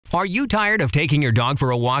Are you tired of taking your dog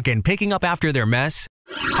for a walk and picking up after their mess?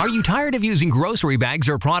 Are you tired of using grocery bags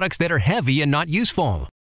or products that are heavy and not useful?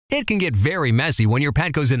 It can get very messy when your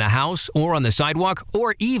pet goes in the house or on the sidewalk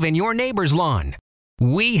or even your neighbor's lawn.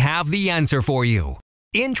 We have the answer for you.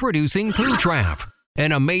 Introducing Pootrap,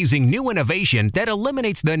 an amazing new innovation that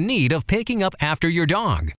eliminates the need of picking up after your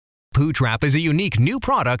dog. Pootrap is a unique new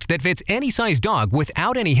product that fits any size dog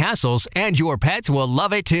without any hassles, and your pets will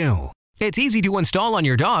love it too. It's easy to install on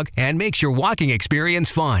your dog and makes your walking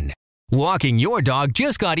experience fun. Walking your dog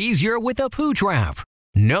just got easier with a Pootrap.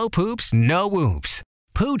 No poops, no whoops.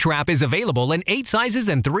 Pootrap is available in 8 sizes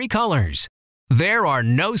and 3 colors. There are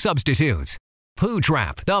no substitutes.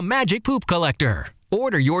 Pootrap, the magic poop collector.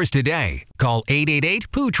 Order yours today. Call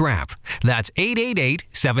 888-POOTRAP. That's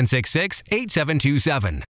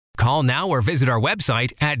 888-766-8727. Call now or visit our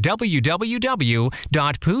website at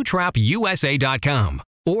www.pootrapusa.com.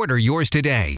 Order yours today.